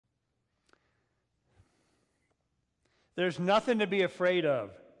There's nothing to be afraid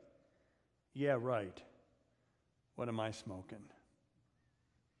of. Yeah, right. What am I smoking?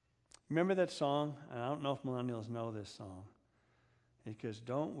 Remember that song? And I don't know if millennials know this song. It goes,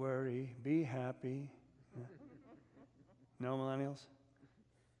 don't worry, be happy. No millennials?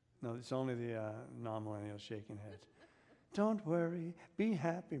 No, it's only the non-millennials shaking heads. Don't worry, be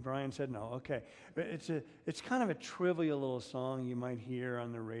happy. Brian said no. Okay. But it's kind of a trivial little song you might hear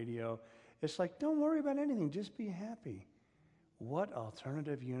on the radio. It's like, don't worry about anything, just be happy. What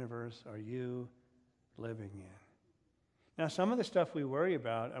alternative universe are you living in? Now, some of the stuff we worry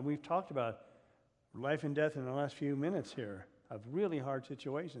about, and we've talked about life and death in the last few minutes here, of really hard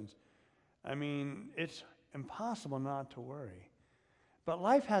situations. I mean, it's impossible not to worry. But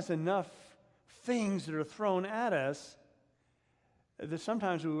life has enough things that are thrown at us that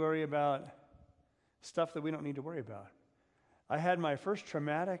sometimes we worry about stuff that we don't need to worry about. I had my first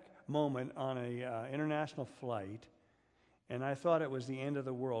traumatic moment on an international flight, and I thought it was the end of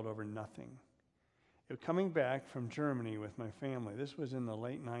the world over nothing. Coming back from Germany with my family, this was in the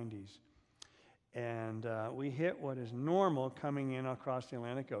late 90s, and we hit what is normal coming in across the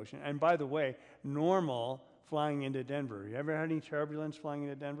Atlantic Ocean. And by the way, normal flying into Denver. You ever had any turbulence flying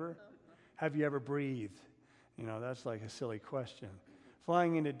into Denver? Have you ever breathed? You know, that's like a silly question.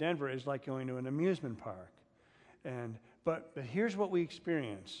 Flying into Denver is like going to an amusement park. But here's what we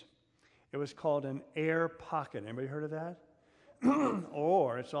experienced. It was called an air pocket. Anybody heard of that?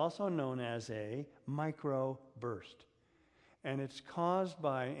 Or it's also known as a microburst. And it's caused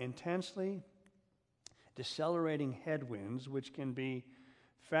by intensely decelerating headwinds, which can be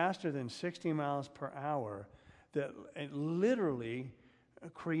faster than 60 miles per hour, that literally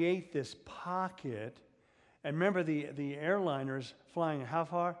create this pocket. And remember, the airliners flying how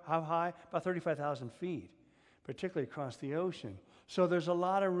far? How high? About 35,000 feet, particularly across the ocean. So there's a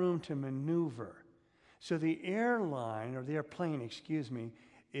lot of room to maneuver. So the airline, or the airplane,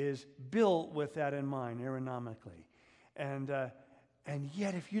 is built with that in mind aerodynamically. And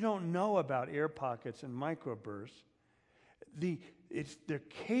yet, if you don't know about air pockets and microbursts, they're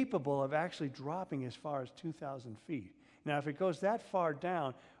capable of actually dropping as far as 2,000 feet. Now, if it goes that far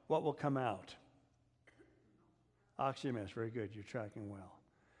down, what will come out? Oxygen mask. Very good. You're tracking well.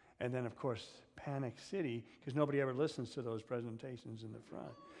 And then, of course, Panic City, because nobody ever listens to those presentations in the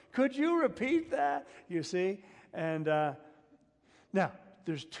front. Could you repeat that? You see? And now,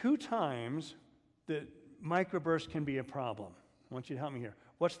 there's 2 times that microbursts can be a problem. I want you to help me here.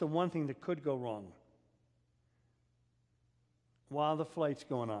 What's the one thing that could go wrong while the flight's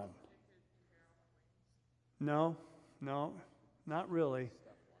going on? No, not really.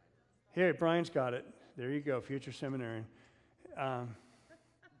 Here, Brian's got it. There you go, future seminarian.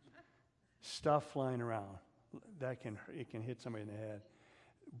 Stuff flying around. It can hit somebody in the head.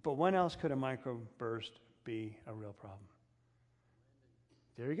 But when else could a microburst be a real problem?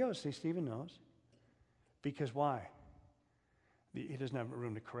 There you go. See, Stephen knows. Because why? He doesn't have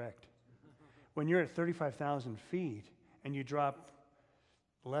room to correct. When you're at 35,000 feet and you drop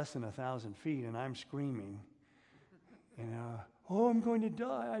less than 1,000 feet and I'm screaming, oh, I'm going to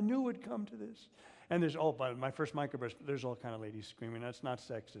die. I knew it would come to this. And but my first microburst, there's all kind of ladies screaming. That's not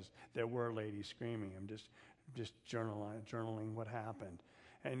sexist. There were ladies screaming. I'm just journaling what happened.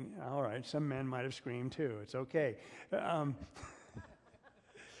 And all right, some men might have screamed too. It's okay.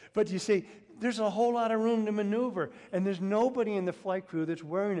 But you see, there's a whole lot of room to maneuver, and there's nobody in the flight crew that's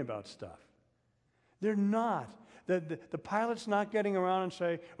worrying about stuff. They're not. The pilot's not getting around and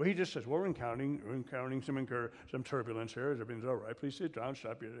say, well, he just says, we're encountering some turbulence here. Everything's all right. Please sit down,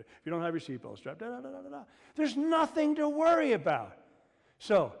 strap your, if you don't have your seatbelt strapped, da-da-da-da-da. There's nothing to worry about.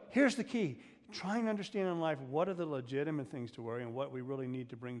 So here's the key. Trying to understand in life what are the legitimate things to worry and what we really need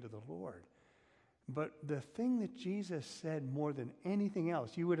to bring to the Lord. But the thing that Jesus said more than anything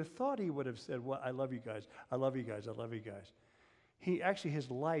else, you would have thought he would have said, well, I love you guys. I love you guys. I love you guys. His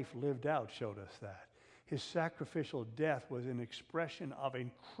life lived out showed us that. His sacrificial death was an expression of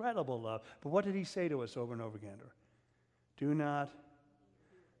incredible love. But what did he say to us over and over again? Do not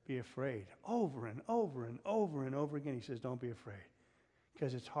be afraid. Over and over and over and over again, he says, don't be afraid.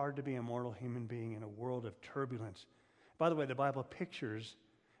 Because it's hard to be a mortal human being in a world of turbulence. By the way, the Bible pictures,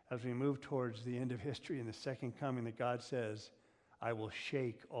 as we move towards the end of history and the second coming, that God says, I will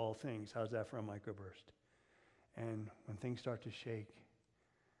shake all things. How's that for a microburst? And when things start to shake,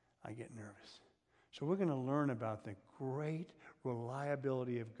 I get nervous. So we're going to learn about the great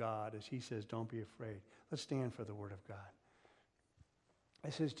reliability of God as he says, don't be afraid. Let's stand for the word of God.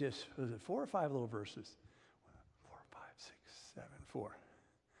 This is just, was it 4 or 5 little verses? 4, 5, 6, 7, 4.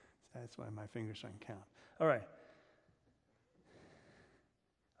 That's why my fingers don't count. All right.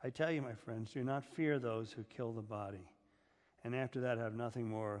 I tell you, my friends, do not fear those who kill the body, and after that have nothing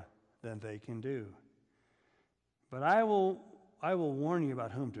more than they can do. But I will warn you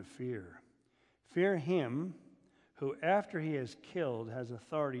about whom to fear. Fear him who, after he is killed, has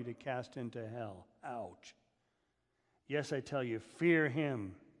authority to cast into hell. Ouch. Yes, I tell you, fear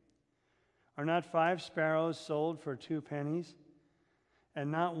him. Are not 5 sparrows sold for 2 pennies? And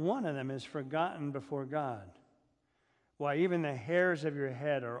not one of them is forgotten before God. Why, even the hairs of your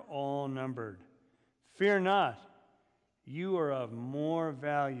head are all numbered. Fear not, you are of more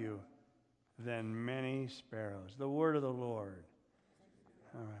value than many sparrows. The word of the Lord.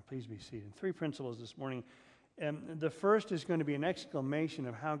 All right, please be seated. 3 principles this morning. The first is going to be an exclamation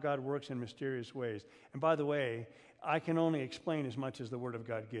of how God works in mysterious ways. And by the way, I can only explain as much as the Word of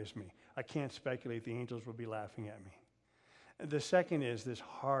God gives me. I can't speculate. The angels will be laughing at me. The second is this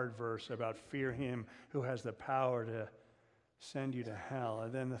hard verse about fear him who has the power to send you to hell.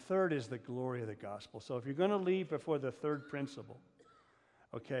 And then the third is the glory of the gospel. So if you're going to leave before the third principle,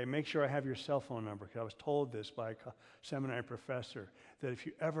 okay, make sure I have your cell phone number, because I was told this by a seminary professor, that if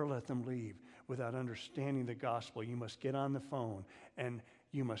you ever let them leave without understanding the gospel, you must get on the phone and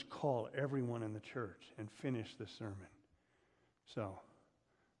you must call everyone in the church and finish the sermon. So,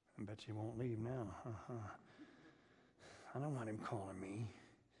 I bet you won't leave now. I don't want him calling me.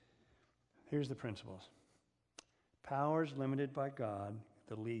 Here's the principles. Powers limited by God,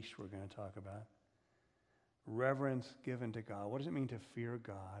 the leash we're going to talk about. Reverence given to God. What does it mean to fear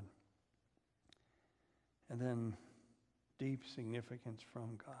God? And then deep significance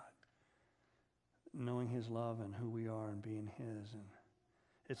from God. Knowing his love and who we are and being his. And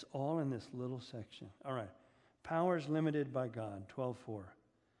it's all in this little section. All right. Powers limited by God, 12:4.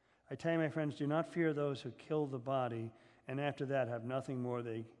 I tell you, my friends, do not fear those who kill the body, and after that have nothing more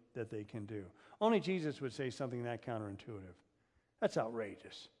that they can do. Only Jesus would say something that counterintuitive. That's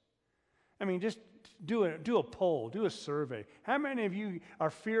outrageous. I mean, just do a poll, do a survey. How many of you are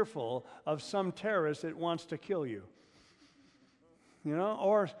fearful of some terrorist that wants to kill you? You know,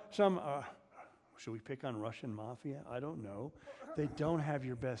 or some, should we pick on Russian mafia? I don't know. They don't have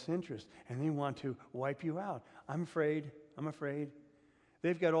your best interest, and they want to wipe you out. I'm afraid.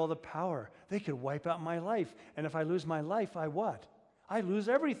 They've got all the power. They could wipe out my life, and if I lose my life, I what? I lose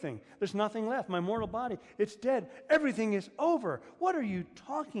everything. There's nothing left. My mortal body, it's dead. Everything is over. What are you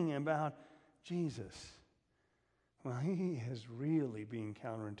talking about, Jesus? Well, he is really being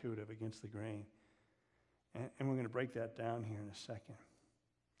counterintuitive against the grain. And we're going to break that down here in a second.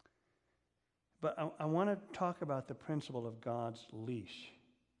 But I want to talk about the principle of God's leash.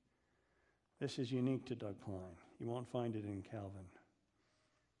 This is unique to Doug Klein. You won't find it in Calvin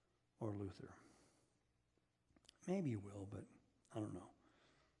or Luther. Maybe you will, but I don't know.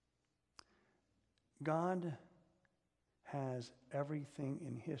 God has everything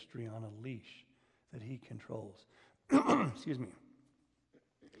in history on a leash that he controls. Excuse me.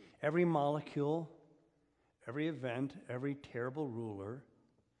 Every molecule, every event, every terrible ruler.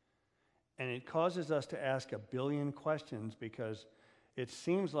 And it causes us to ask a billion questions, because it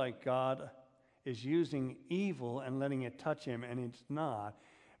seems like God is using evil and letting it touch him, and it's not.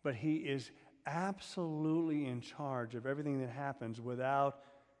 But he is absolutely in charge of everything that happens without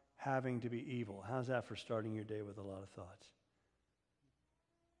having to be evil. How's that for starting your day with a lot of thoughts?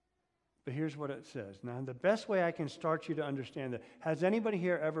 But here's what it says. Now, the best way I can start you to understand that, has anybody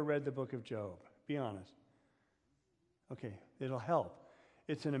here ever read the book of Job? Be honest. Okay, it'll help.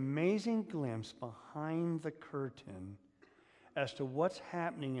 It's an amazing glimpse behind the curtain as to what's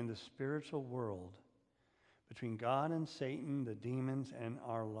happening in the spiritual world between God and Satan, the demons, and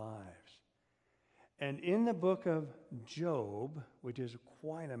our lives. And in the book of Job, which is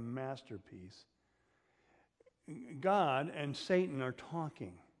quite a masterpiece, God and Satan are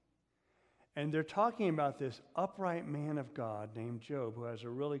talking. And they're talking about this upright man of God named Job, who has a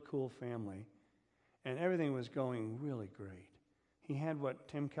really cool family, and everything was going really great. He had what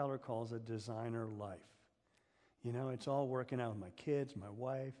Tim Keller calls a designer life. You know, it's all working out with my kids, my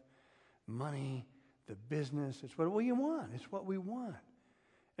wife, money, the business. It's what you want. It's what we want.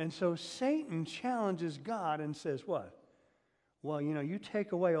 And so Satan challenges God and says what? Well, you know, you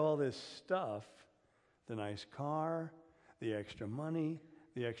take away all this stuff, the nice car, the extra money,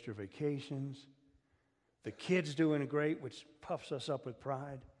 the extra vacations, the kids doing great, which puffs us up with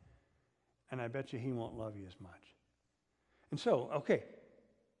pride, and I bet you he won't love you as much. And so, okay,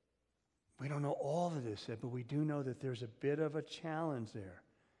 we don't know all of this yet, but we do know that there's a bit of a challenge there.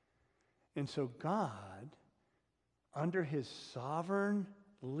 And so God, under his sovereign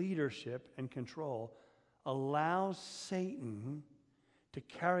leadership and control, allows Satan to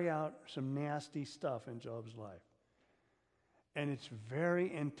carry out some nasty stuff in Job's life. And it's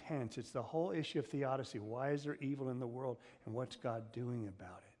very intense. It's the whole issue of theodicy. Why is there evil in the world, and what's God doing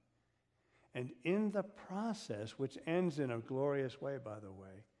about it? And in the process, which ends in a glorious way, by the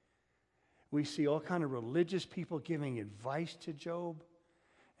way, we see all kind of religious people giving advice to Job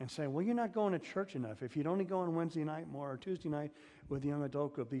and saying, well, you're not going to church enough. If you'd only go on Wednesday night more or Tuesday night with the young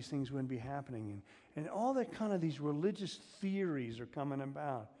adult group, these things wouldn't be happening. And all that kind of these religious theories are coming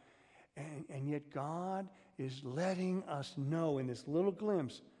about. And yet God is letting us know in this little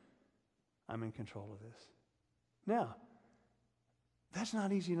glimpse, I'm in control of this. Now, that's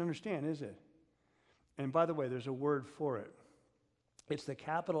not easy to understand, is it? And by the way, there's a word for it. It's the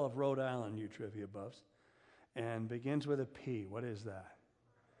capital of Rhode Island, you trivia buffs, and begins with a P. What is that?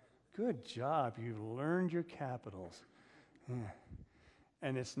 Good job. You've learned your capitals. Yeah.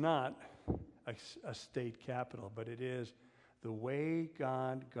 And it's not a state capital, but it is the way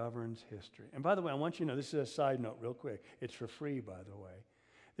God governs history. And by the way, I want you to know, this is a side note real quick. It's for free, by the way.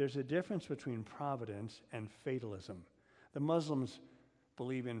 There's a difference between providence and fatalism. The Muslims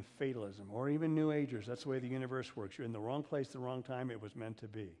believe in fatalism, or even New Agers. That's the way the universe works. You're in the wrong place at the wrong time. It was meant to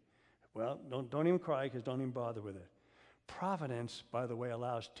be. Well, don't even cry, because don't even bother with it. Providence, by the way,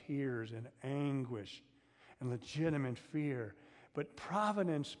 allows tears and anguish and legitimate fear. But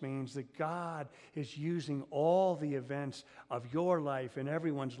providence means that God is using all the events of your life and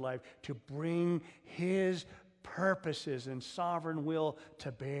everyone's life to bring His purposes and sovereign will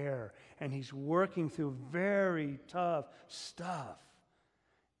to bear. And He's working through very tough stuff.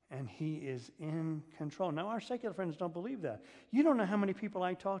 And He is in control. Now, our secular friends don't believe that. You don't know how many people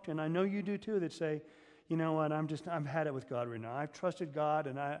I talk to, and I know you do too, that say, you know what, I've had it with God right now. I've trusted God,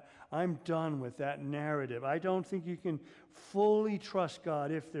 and I'm done with that narrative. I don't think you can fully trust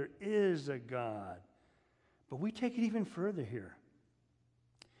God if there is a God. But we take it even further here.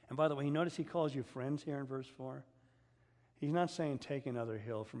 And by the way, you notice He calls you friends here in verse 4? He's not saying take another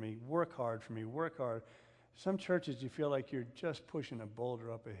hill for me, work hard for me, work hard. Some churches, you feel like you're just pushing a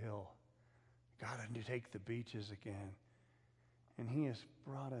boulder up a hill. God, I need to take the beaches again. And He has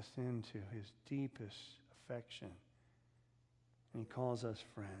brought us into His deepest affection. And He calls us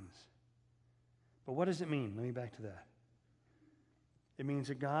friends. But what does it mean? Let me back to that. It means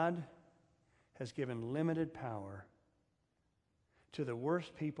that God has given limited power to the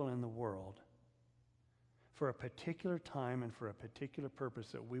worst people in the world for a particular time and for a particular purpose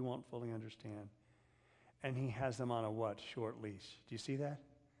that we won't fully understand. And He has them on a what? Short leash. Do you see that?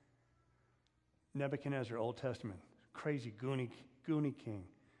 Nebuchadnezzar, Old Testament, crazy goony king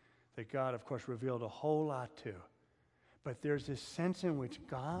that God, of course, revealed a whole lot to. But there's this sense in which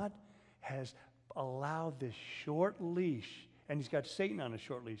God has allowed this short leash, and He's got Satan on a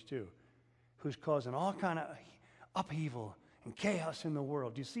short leash too, who's causing all kind of upheaval and chaos in the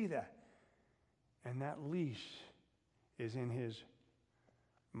world. Do you see that? And that leash is in His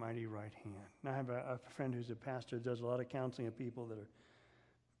mighty right hand. Now, I have a friend who's a pastor, does a lot of counseling of people that are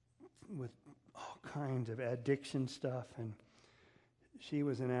with all kinds of addiction stuff, and she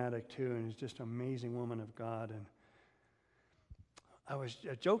was an addict too, and is just an amazing woman of God. And I was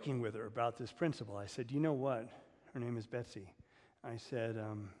joking with her about this principle. I said, you know what? Her name is Betsy. I said,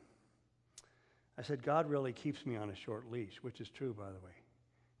 God really keeps me on a short leash, which is true, by the way.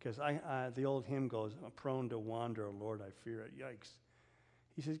 Because the old hymn goes, I'm prone to wander, Lord, I fear it. Yikes.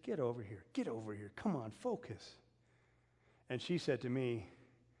 He says, get over here. Come on, focus. And she said to me,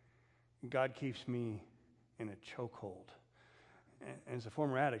 God keeps me in a chokehold. And as a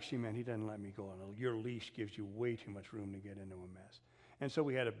former addict, she meant He doesn't let me go on. Your leash gives you way too much room to get into a mess. And so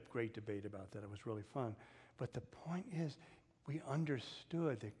we had a great debate about that. It was really fun. But the point is, we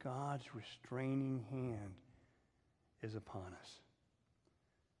understood that God's restraining hand is upon us.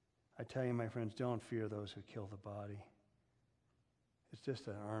 I tell you, my friends, don't fear those who kill the body. It's just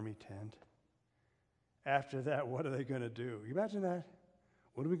an army tent. After that, what are they going to do? You imagine that?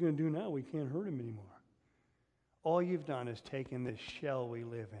 What are we going to do now? We can't hurt him anymore. All you've done is taken this shell we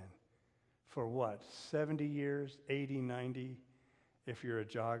live in for what, 70 years, 80, 90, if you're a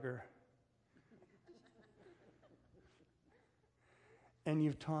jogger? And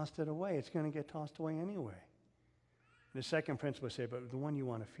you've tossed it away. It's going to get tossed away anyway. The second principle I say, but the one you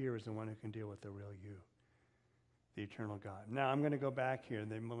want to fear is the one who can deal with the real you, the eternal God. Now, I'm going to go back here.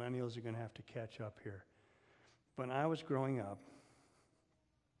 The millennials are going to have to catch up here. When I was growing up,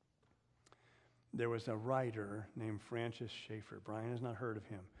 there was a writer named Francis Schaeffer. Brian has not heard of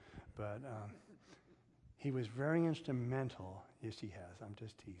him, but he was very instrumental. Yes, he has. I'm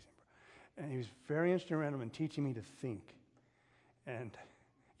just teasing. And he was very instrumental in teaching me to think. And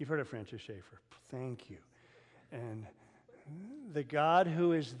you've heard of Francis Schaeffer. Thank you. And the God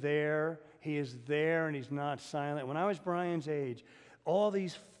who is there He is there and he's not silent. When I was Brian's age, all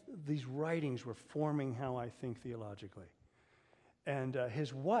these writings were forming how I think theologically. And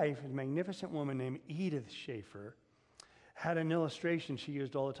his wife, a magnificent woman named Edith Schaefer, had an illustration she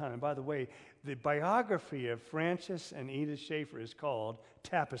used all the time. And by the way, the biography of Francis and Edith Schaefer is called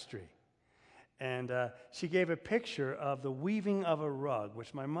Tapestry. And she gave a picture of the weaving of a rug,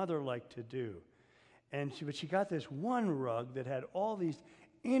 which my mother liked to do. But she got this one rug that had all these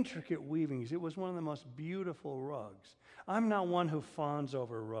intricate weavings. It was one of the most beautiful rugs. I'm not one who fawns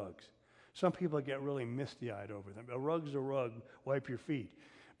over rugs. Some people get really misty-eyed over them. A rug's a rug, wipe your feet.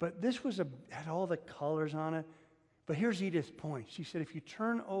 But this had all the colors on it. But here's Edith's point. She said, if you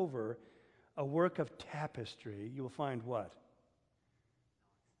turn over a work of tapestry, you will find what?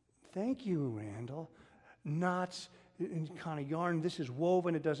 Thank you, Randall. Knots, kind of yarn. This is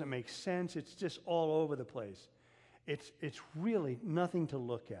woven. It doesn't make sense. It's just all over the place. It's really nothing to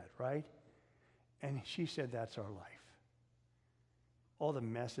look at, right? And she said that's our life. All the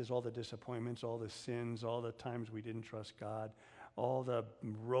messes, all the disappointments, all the sins, all the times we didn't trust God, all the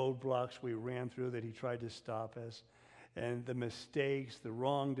roadblocks we ran through that he tried to stop us, and the mistakes, the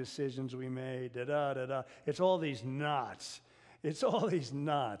wrong decisions we made, da-da-da-da. It's all these knots. It's all these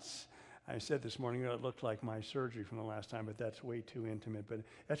knots. I said this morning, it looked like my surgery from the last time, but that's way too intimate. But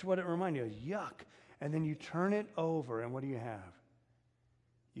that's what it reminded me of. Yuck. And then you turn it over, and what do you have?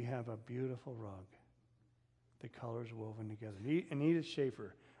 You have a beautiful rug. The colors woven together. And Edith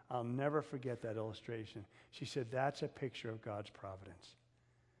Schaefer, I'll never forget that illustration. She said that's a picture of God's providence,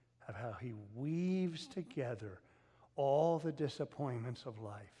 of how he weaves together all the disappointments of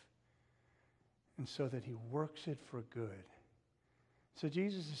life, and so that he works it for good. So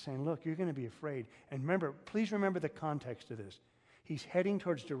Jesus is saying, look, you're going to be afraid. And remember, please remember the context of this. He's heading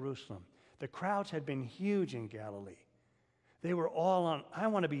towards Jerusalem. The crowds had been huge in Galilee. They were all on, I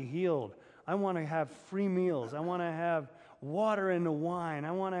want to be healed. I want to have free meals. I want to have water in the wine.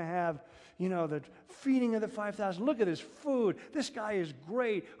 I want to have, the feeding of the 5,000. Look at this food. This guy is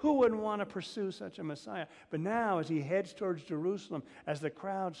great. Who wouldn't want to pursue such a Messiah? But now, as he heads towards Jerusalem, as the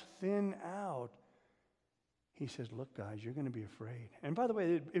crowds thin out, he says, look, guys, you're going to be afraid. And by the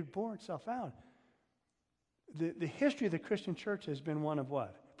way, it bore itself out. The history of the Christian church has been one of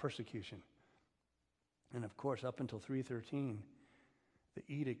what? Persecution. And of course, up until 313, the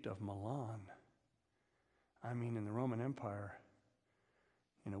Edict of Milan. I mean, in the Roman Empire,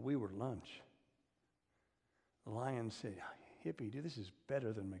 we were lunch. The lions said, hippie, dude, this is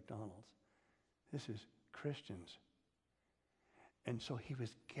better than McDonald's. This is Christians. And so he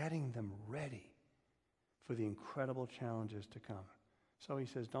was getting them ready for the incredible challenges to come. So he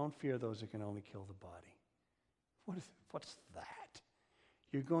says, don't fear those that can only kill the body. What's that?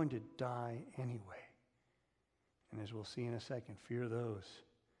 You're going to die anyway. And as we'll see in a second, fear those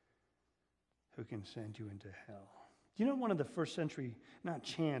who can send you into hell. One of the first century, not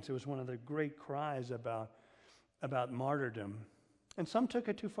chants, it was one of the great cries about martyrdom. And some took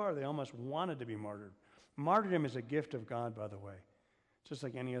it too far. They almost wanted to be martyred. Martyrdom is a gift of God, by the way. Just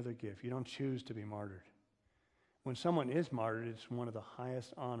like any other gift. You don't choose to be martyred. When someone is martyred, it's one of the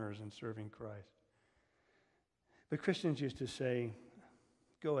highest honors in serving Christ. The Christians used to say,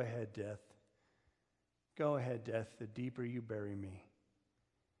 go ahead, death. Go ahead, death. The deeper you bury me,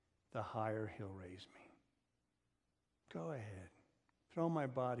 the higher he'll raise me. Go ahead. Throw my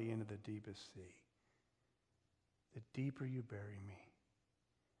body into the deepest sea. The deeper you bury me,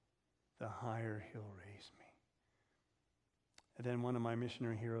 the higher he'll raise me. And then one of my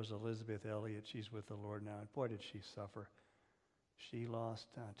missionary heroes, Elizabeth Elliot, she's with the Lord now. And boy, did she suffer. She lost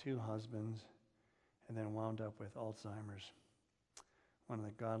 2 husbands and then wound up with Alzheimer's. One of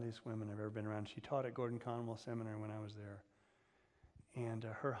the godliest women I've ever been around. She taught at Gordon Conwell Seminary when I was there. And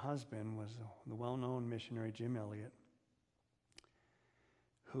her husband was the well-known missionary Jim Elliot,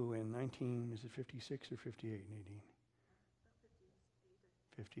 who in 56 or 58, Nadine?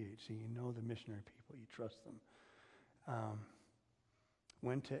 58. See, you know the missionary people. You trust them.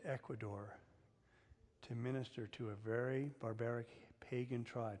 Went to Ecuador to minister to a very barbaric pagan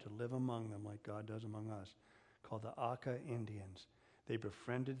tribe, to live among them like God does among us, called the Aka Indians. They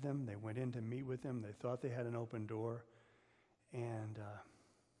befriended them. They went in to meet with them. They thought they had an open door. And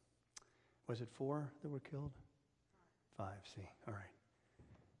was it 4 that were killed? 5, see. All right.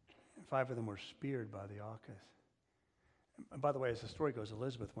 5 of them were speared by the Akas. And by the way, as the story goes,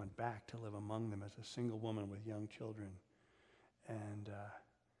 Elizabeth went back to live among them as a single woman with young children. And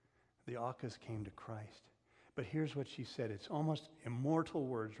the Akas came to Christ. But here's what she said. It's almost immortal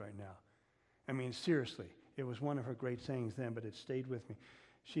words right now. I mean, seriously. It was one of her great sayings then, but it stayed with me.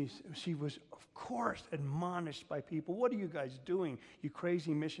 She was, of course, admonished by people. What are you guys doing, you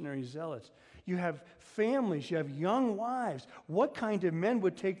crazy missionary zealots? You have families, you have young wives. What kind of men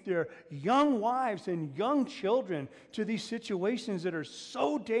would take their young wives and young children to these situations that are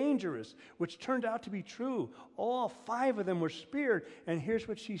so dangerous, which turned out to be true? All 5 of them were spared. And here's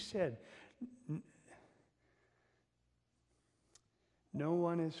what she said. No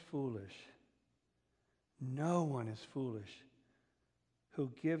one is foolish. No one is foolish who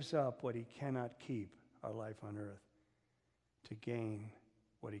gives up what he cannot keep, our life on earth, to gain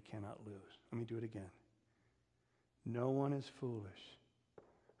what he cannot lose. Let me do it again. No one is foolish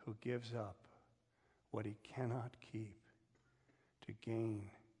who gives up what he cannot keep to gain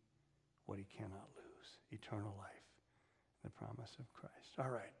what he cannot lose, eternal life, the promise of Christ. All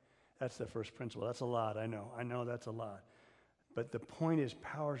right, that's the first principle. That's a lot, I know that's a lot. But the point is,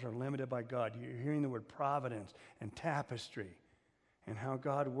 powers are limited by God. You're hearing the word providence and tapestry and how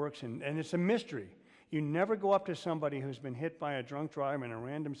God works, and it's a mystery. You never go up to somebody who's been hit by a drunk driver in a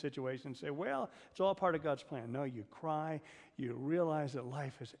random situation and say, well, it's all part of God's plan. No, you cry, you realize that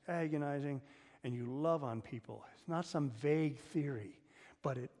life is agonizing, and you love on people. It's not some vague theory,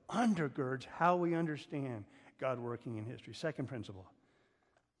 but it undergirds how we understand God working in history. Second principle,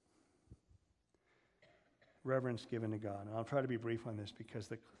 reverence given to God. And I'll try to be brief on this because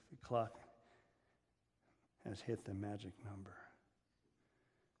the clock has hit the magic number.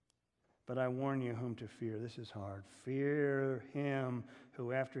 But I warn you whom to fear. This is hard. Fear him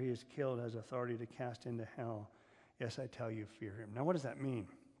who after he is killed has authority to cast into hell. Yes, I tell you, fear him. Now, what does that mean?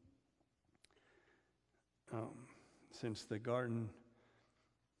 Since the garden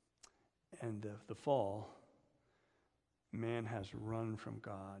and the fall, man has run from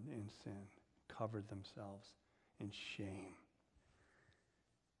God in sin, covered themselves in shame.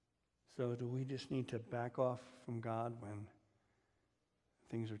 So do we just need to back off from God when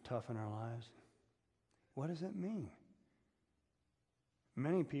things are tough in our lives? What does it mean?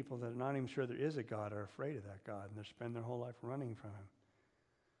 Many people that are not even sure there is a God are afraid of that God, and they spend their whole life running from him.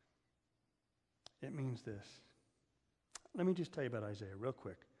 It means this. Let me just tell you about Isaiah real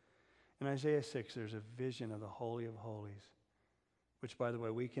quick. In Isaiah 6, there's a vision of the Holy of Holies, which, by the way,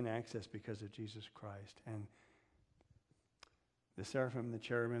 we can access because of Jesus Christ. And the seraphim, the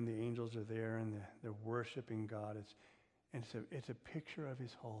cherubim, the angels are there, and they're worshiping God. It's a picture of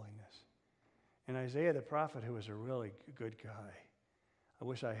his holiness. And Isaiah the prophet, who was a really good guy, I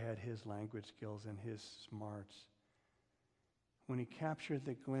wish I had his language skills and his smarts. When he captured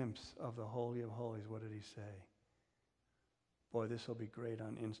the glimpse of the Holy of Holies, what did he say? Boy, this will be great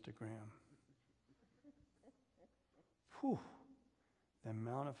on Instagram. Whew, the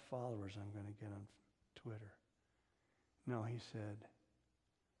amount of followers I'm going to get on Twitter. No, he said,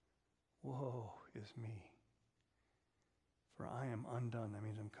 woe is me. For I am undone. That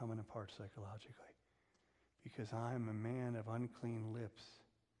means I'm coming apart psychologically. Because I am a man of unclean lips,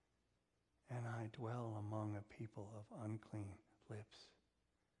 and I dwell among a people of unclean lips.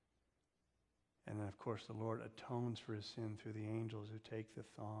 And then, of course, the Lord atones for his sin through the angels who take the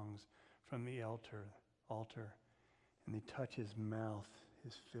thongs from the altar, and they touch his mouth,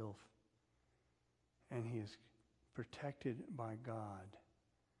 his filth. And he is protected by God.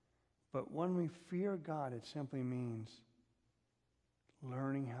 But when we fear God, it simply means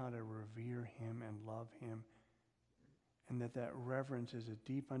learning how to revere him and love him, and that reverence is a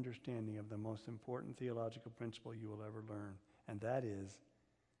deep understanding of the most important theological principle you will ever learn, and that is,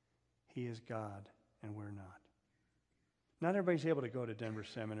 he is God and we're not. Not everybody's able to go to Denver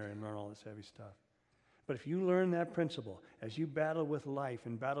Seminary and learn all this heavy stuff. But if you learn that principle, as you battle with life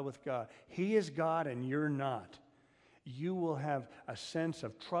and battle with God, he is God and you're not, you will have a sense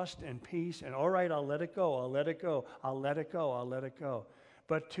of trust and peace, and all right, I'll let it go, I'll let it go, I'll let it go, I'll let it go.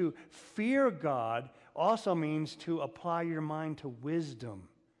 But to fear God also means to apply your mind to wisdom.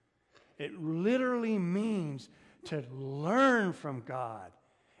 It literally means to learn from God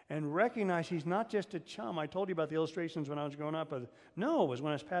and recognize he's not just a chum. I told you about the illustrations when I was growing up. No, it was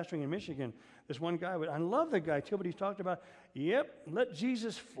when I was pastoring in Michigan. This one guy, I love the guy too, but he's talked about, let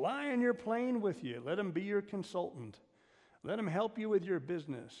Jesus fly in your plane with you. Let him be your consultant. Let him help you with your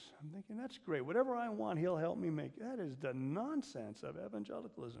business. I'm thinking, that's great. Whatever I want, he'll help me make. That is the nonsense of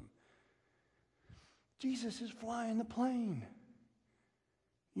evangelicalism. Jesus is flying the plane.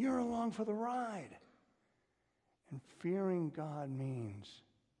 You're along for the ride. And fearing God means,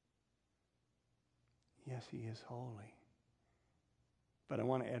 yes, he is holy. But I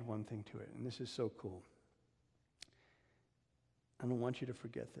want to add one thing to it, and this is so cool. I don't want you to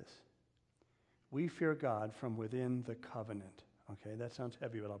forget this. We fear God from within the covenant. Okay, that sounds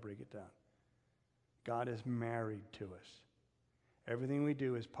heavy, but I'll break it down. God is married to us. Everything we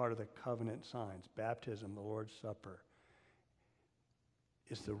do is part of the covenant signs. Baptism, the Lord's Supper,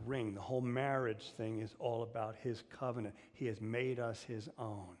 is the ring. The whole marriage thing is all about his covenant. He has made us his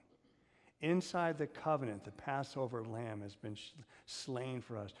own. Inside the covenant, the Passover lamb has been slain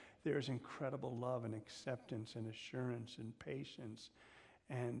for us. There is incredible love and acceptance and assurance and patience.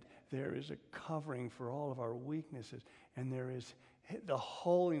 And there is a covering for all of our weaknesses. And there is the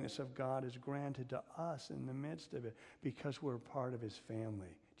holiness of God is granted to us in the midst of it because we're part of his family.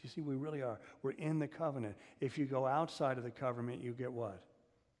 Do you see? We really are. We're in the covenant. If you go outside of the covenant, you get what?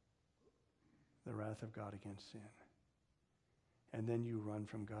 The wrath of God against sin. And then you run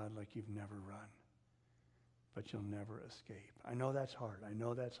from God like you've never run. But you'll never escape. I know that's hard. I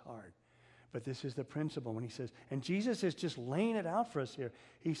know that's hard. But this is the principle when he says, and Jesus is just laying it out for us here.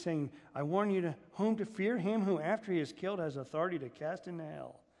 He's saying, I warn you to whom to fear him who after he is killed has authority to cast into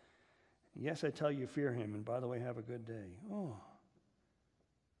hell. Yes, I tell you, fear him. And by the way, have a good day. Oh.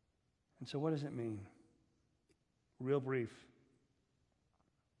 And so what does it mean? Real brief.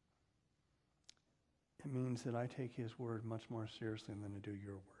 It means that I take his word much more seriously than I do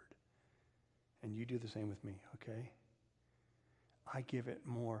your word. And you do the same with me, okay? I give it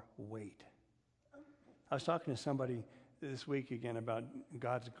more weight. I was talking to somebody this week again about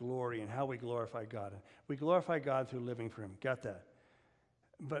God's glory and how we glorify God. We glorify God through living for him. Got that?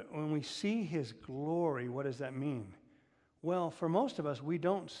 But when we see his glory, what does that mean? Well, for most of us, we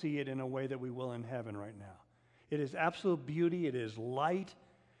don't see it in a way that we will in heaven right now. It is absolute beauty. It is light.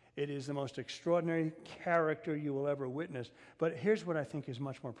 It is the most extraordinary character you will ever witness. But here's what I think is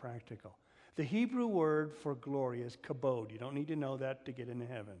much more practical. The Hebrew word for glory is kabod. You don't need to know that to get into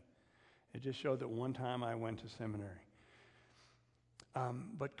heaven. It just showed that one time I went to seminary.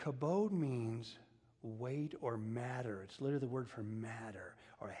 But kabod means weight or matter. It's literally the word for matter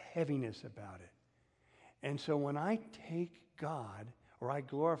or heaviness about it. And so when I take God or I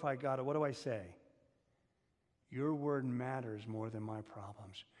glorify God, what do I say? Your word matters more than my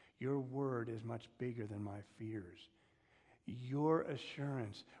problems. Your word is much bigger than my fears. Your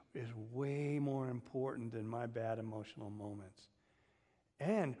assurance is way more important than my bad emotional moments.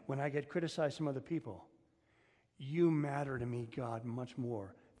 And when I get criticized from other people, you matter to me, God, much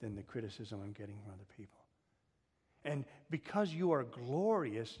more than the criticism I'm getting from other people. And because you are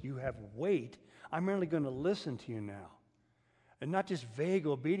glorious, you have weight, I'm really going to listen to you now. And not just vague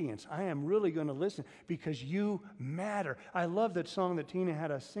obedience. I am really going to listen because you matter. I love that song that Tina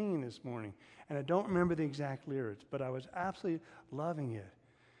had us singing this morning. And I don't remember the exact lyrics, but I was absolutely loving it.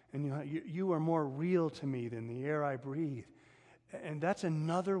 And you are more real to me than the air I breathe. And that's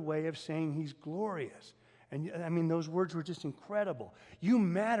another way of saying he's glorious. And I mean, those words were just incredible. You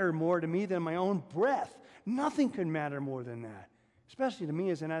matter more to me than my own breath. Nothing could matter more than that, especially to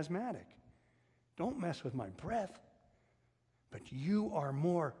me as an asthmatic. Don't mess with my breath. But you are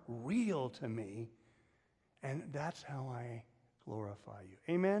more real to me, and that's how I glorify you.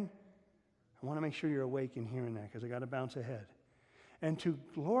 Amen? I want to make sure you're awake in hearing that because I got to bounce ahead. And to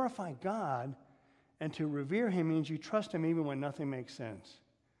glorify God and to revere him means you trust him even when nothing makes sense.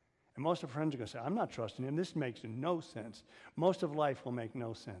 And most of our friends are going to say, I'm not trusting him. This makes no sense. Most of life will make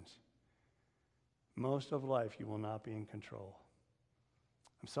no sense. Most of life you will not be in control.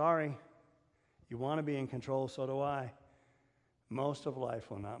 I'm sorry. You want to be in control, so do I. Most of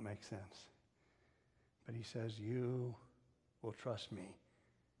life will not make sense. But he says, you will trust me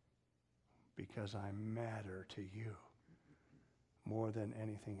because I matter to you more than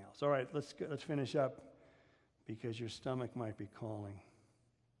anything else. All right, let's finish up because your stomach might be calling.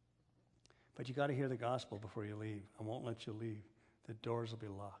 But you got to hear the gospel before you leave. I won't let you leave. The doors will be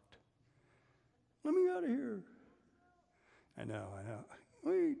locked. Let me out of here. I know.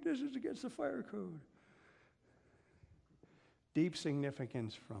 Wait, this is against the fire code. Deep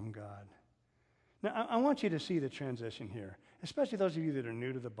significance from God. Now, I want you to see the transition here, especially those of you that are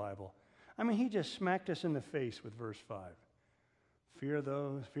new to the Bible. I mean, he just smacked us in the face with verse 5. Fear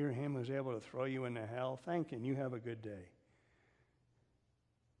him who's able to throw you into hell. Thank him. You have a good day.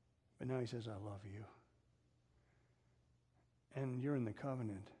 But now he says, I love you. And you're in the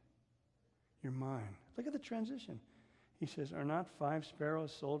covenant. You're mine. Look at the transition. He says, are not 5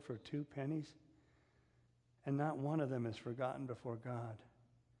 sparrows sold for 2 pennies? And not one of them is forgotten before God.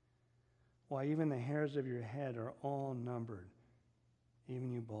 Why, even the hairs of your head are all numbered,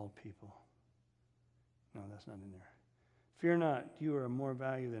 even you bald people. No, that's not in there. Fear not, you are of more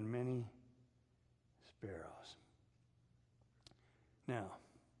value than many sparrows. Now,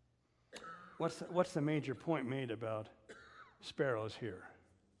 what's the major point made about sparrows here?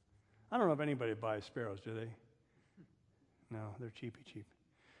 I don't know if anybody buys sparrows, do they? No, they're cheap.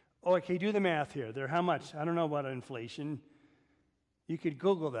 Oh, okay, do the math here. They're how much? I don't know about inflation. You could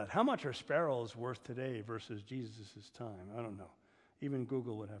Google that. How much are sparrows worth today versus Jesus' time? I don't know. Even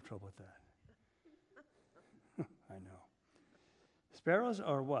Google would have trouble with that. I know. Sparrows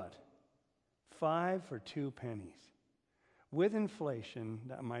are what? 5 for 2 pennies. With inflation,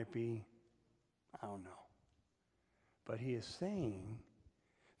 that might be, I don't know. But he is saying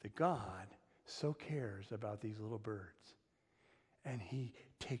that God so cares about these little birds. And he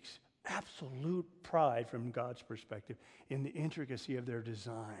takes absolute pride from God's perspective in the intricacy of their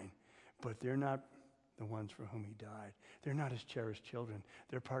design. But they're not the ones for whom he died. They're not his cherished children.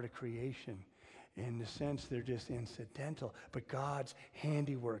 They're part of creation. In the sense, they're just incidental. But God's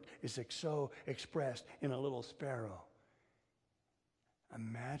handiwork is so expressed in a little sparrow.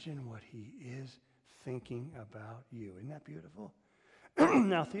 Imagine what he is thinking about you. Isn't that beautiful?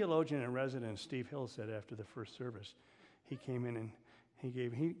 Now, theologian in residence Steve Hill said after the first service, he came in and he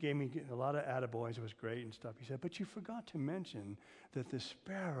gave me a lot of attaboys. It was great and stuff. He said, but you forgot to mention that the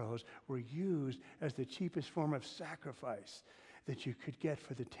sparrows were used as the cheapest form of sacrifice that you could get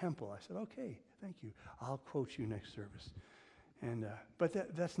for the temple. I said, okay, thank you. I'll quote you next service. And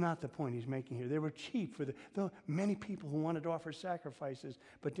but that's not the point he's making here. They were cheap for the many people who wanted to offer sacrifices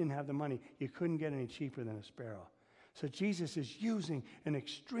but didn't have the money. You couldn't get any cheaper than a sparrow. So Jesus is using an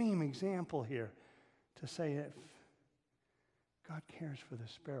extreme example here to say that God cares for the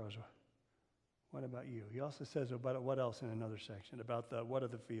sparrows. What about you? He also says about what else in another section? About the what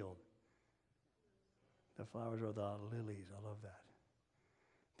of the field? The flowers or the lilies. I love that.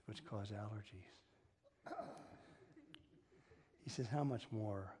 Which cause allergies. He says, how much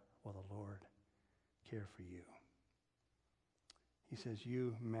more will the Lord care for you? He says,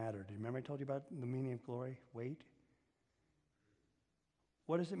 you matter. Do you remember I told you about the meaning of glory? Weight.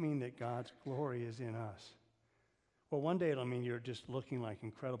 What does it mean that God's glory is in us? Well, one day it'll mean you're just looking like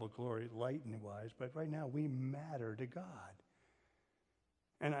incredible glory, light-wise, but right now we matter to God.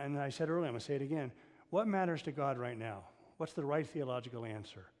 And I said earlier, I'm going to say it again. What matters to God right now? What's the right theological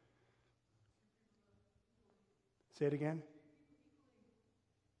answer? Say it again.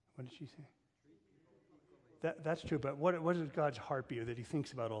 What did she say? That's true, but what is God's heartbeat that he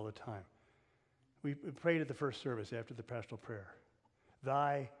thinks about all the time? We prayed at the first service after the pastoral prayer.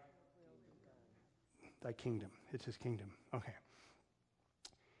 Thy kingdom. It's his kingdom. Okay.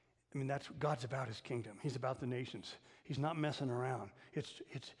 I mean, that's God's about his kingdom. He's about the nations. He's not messing around. It's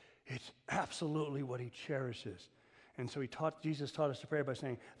absolutely what he cherishes. And so Jesus taught us to pray by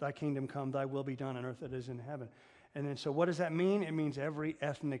saying, thy kingdom come, thy will be done on earth as it is in heaven. And then so what does that mean? It means every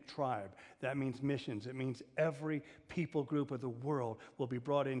ethnic tribe. That means missions. It means every people group of the world will be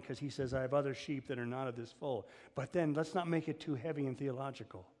brought in because he says, I have other sheep that are not of this fold. But then let's not make it too heavy and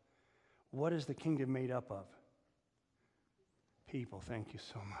theological. What is the kingdom made up of? People. Thank you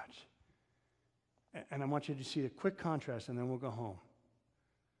so much. And I want you to see a quick contrast and then we'll go home.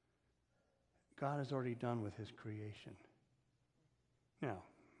 God has already done with his creation. Now,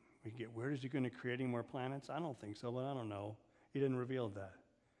 we get, where is he going to create any more planets? I don't think so, but I don't know. He didn't reveal that.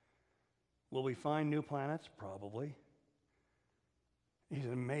 Will we find new planets? Probably. He's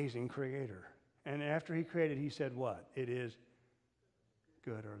an amazing creator. And after he created, he said what? It is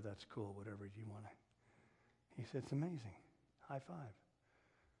good, or that's cool, whatever you want to. He said, it's amazing. High five.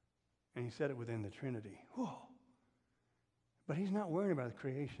 And he said it within the Trinity. Whoa. But he's not worried about the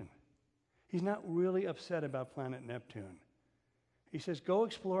creation. He's not really upset about planet Neptune. He says, go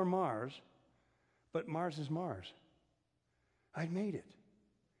explore Mars, but Mars is Mars. I made it.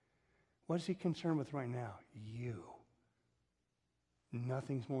 What is he concerned with right now? You.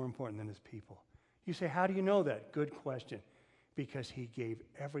 Nothing's more important than his people. You say, how do you know that? Good question. Because he gave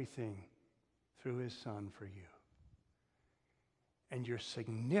everything through his son for you. And your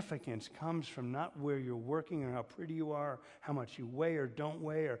significance comes from not where you're working or how pretty you are, how much you weigh or don't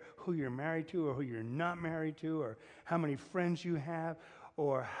weigh, or who you're married to or who you're not married to, or how many friends you have,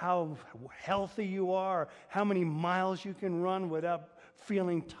 or how healthy you are, or how many miles you can run without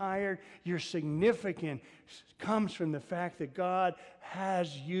feeling tired. Your significance comes from the fact that God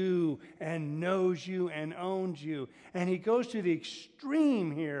has you and knows you and owns you. And he goes to the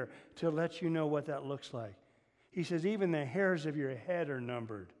extreme here to let you know what that looks like. He says, even the hairs of your head are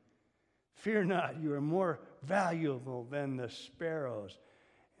numbered. Fear not, you are more valuable than the sparrows.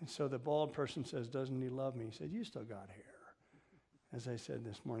 And so the bald person says, doesn't he love me? He said, you still got hair. As I said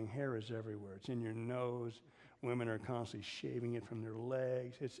this morning, hair is everywhere. It's in your nose. Women are constantly shaving it from their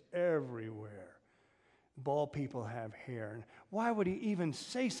legs. It's everywhere. Bald people have hair. And why would he even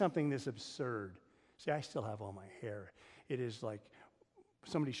say something this absurd? See, I still have all my hair. It is like,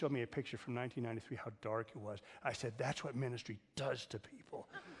 somebody showed me a picture from 1993, how dark it was. I said, that's what ministry does to people.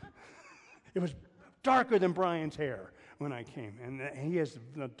 It was darker than Brian's hair. when I came. And he has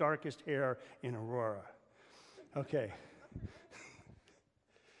the darkest hair in Aurora. Okay.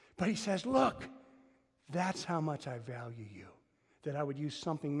 But he says, look, that's how much I value you. That I would use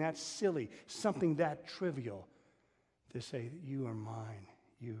something that silly, something that trivial to say that you are mine.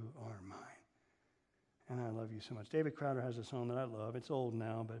 You are mine. And I love you so much. David Crowder has a song that I love. It's old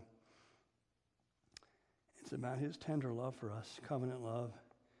now, but it's about his tender love for us, covenant love.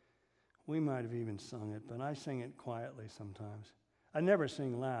 We might have even sung it, but I sing it quietly sometimes. I never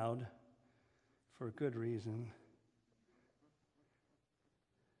sing loud for a good reason.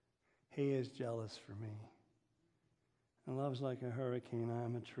 He is jealous for me. And love's like a hurricane, I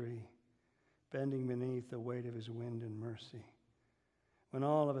am a tree, bending beneath the weight of his wind and mercy. When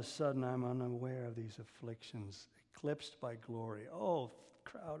all of a sudden I'm unaware of these afflictions, eclipsed by glory. Oh,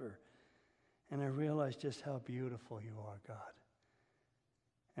 Crowder. And I realize just how beautiful you are, God,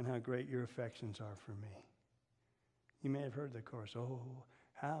 and how great your affections are for me. You may have heard the chorus, oh,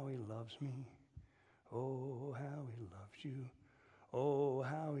 how he loves me. Oh, how he loves you. Oh,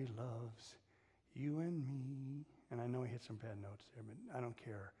 how he loves you and me. And I know he hit some bad notes there, but I don't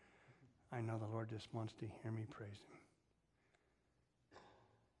care. I know the Lord just wants to hear me praise him.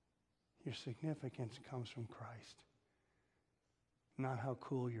 Your significance comes from Christ, not how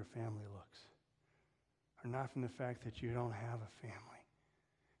cool your family looks, or not from the fact that you don't have a family.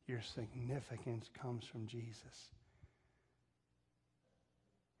 Your significance comes from Jesus.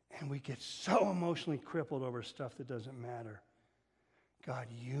 And we get so emotionally crippled over stuff that doesn't matter. God,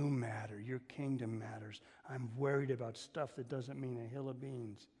 you matter. Your kingdom matters. I'm worried about stuff that doesn't mean a hill of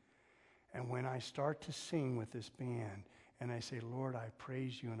beans. And when I start to sing with this band, and I say, Lord, I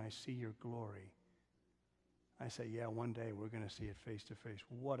praise you and I see your glory, I say, yeah, one day we're going to see it face to face.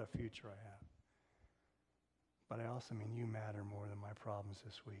 What a future I have. But I also mean you matter more than my problems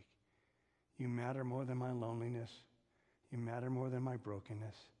this week. You matter more than my loneliness. You matter more than my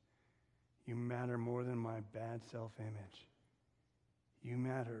brokenness. You matter more than my bad self-image. You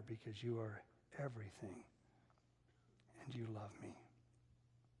matter because you are everything, and you love me.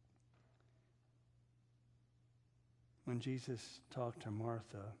 When Jesus talked to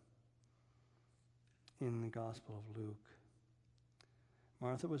Martha in the Gospel of Luke,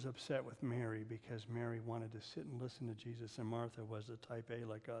 Martha was upset with Mary because Mary wanted to sit and listen to Jesus, and Martha was a type A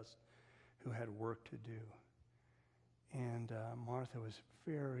like us who had work to do. And Martha was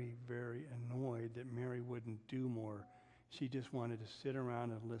very, very annoyed that Mary wouldn't do more. She just wanted to sit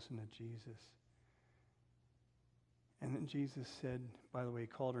around and listen to Jesus. And then Jesus said, by the way, he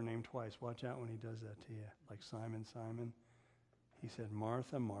called her name twice. Watch out when he does that to you, like Simon, Simon. He said,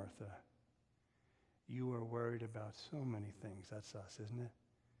 Martha, Martha, you are worried about so many things. That's us, isn't it?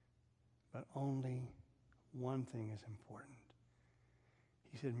 But only one thing is important.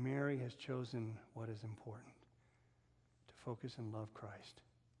 He said, Mary has chosen what is important, to focus and love Christ.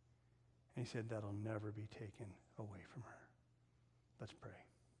 And he said, that'll never be taken away from her. Let's pray.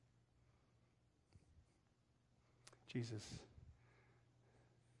 Jesus,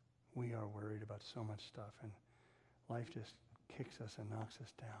 we are worried about so much stuff, and life just kicks us and knocks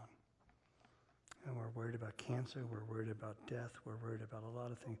us down. And we're worried about cancer. We're worried about death. We're worried about a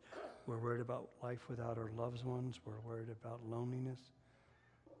lot of things. We're worried about life without our loved ones. We're worried about loneliness.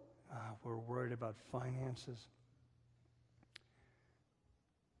 We're worried about finances.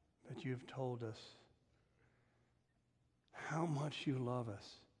 But you've told us how much you love us,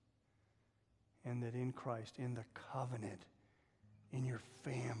 and that in Christ, in the covenant, in your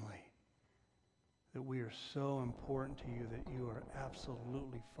family, that we are so important to you that you are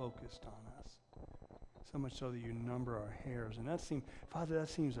absolutely focused on us. So much so that you number our hairs. And Father, that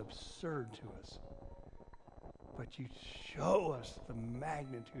seems absurd to us. But you show us the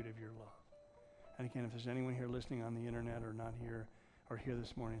magnitude of your love. And again, if there's anyone here listening on the internet or not here, or here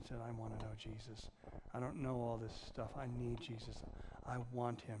this morning and said, I want to know Jesus. I don't know all this stuff. I need Jesus. I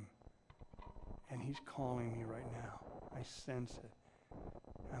want him. And he's calling me right now. I sense it.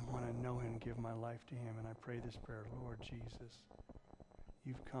 I want to know him and give my life to him. And I pray this prayer, Lord Jesus,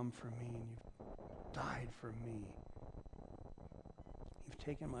 you've come for me and you've died for me. You've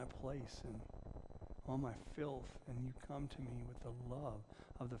taken my place and all my filth, and you come to me with the love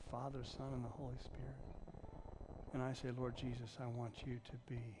of the Father, Son, and the Holy Spirit. And I say, Lord Jesus, I want you to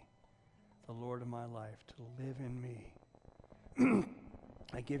be the Lord of my life, to live in me.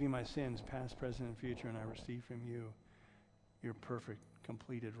 I give you my sins, past, present, and future, and I receive from you your perfect,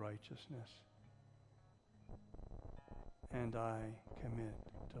 completed righteousness. And I commit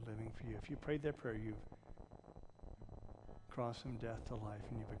to living for you. If you prayed that prayer, you've crossed from death to life,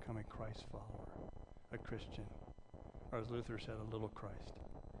 and you've become a Christ follower, a Christian, or as Luther said, a little Christ.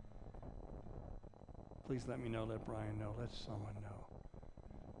 Please let me know, let Brian know, let someone know.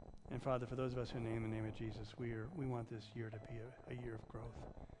 And Father, for those of us who name the name of Jesus, we want this year to be a year of growth.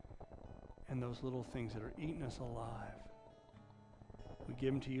 And those little things that are eating us alive, we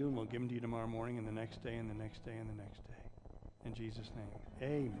give them to you, and we'll give them to you tomorrow morning, and the next day, and the next day, and the next day. In Jesus' name,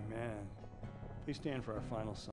 amen. Please stand for our final song.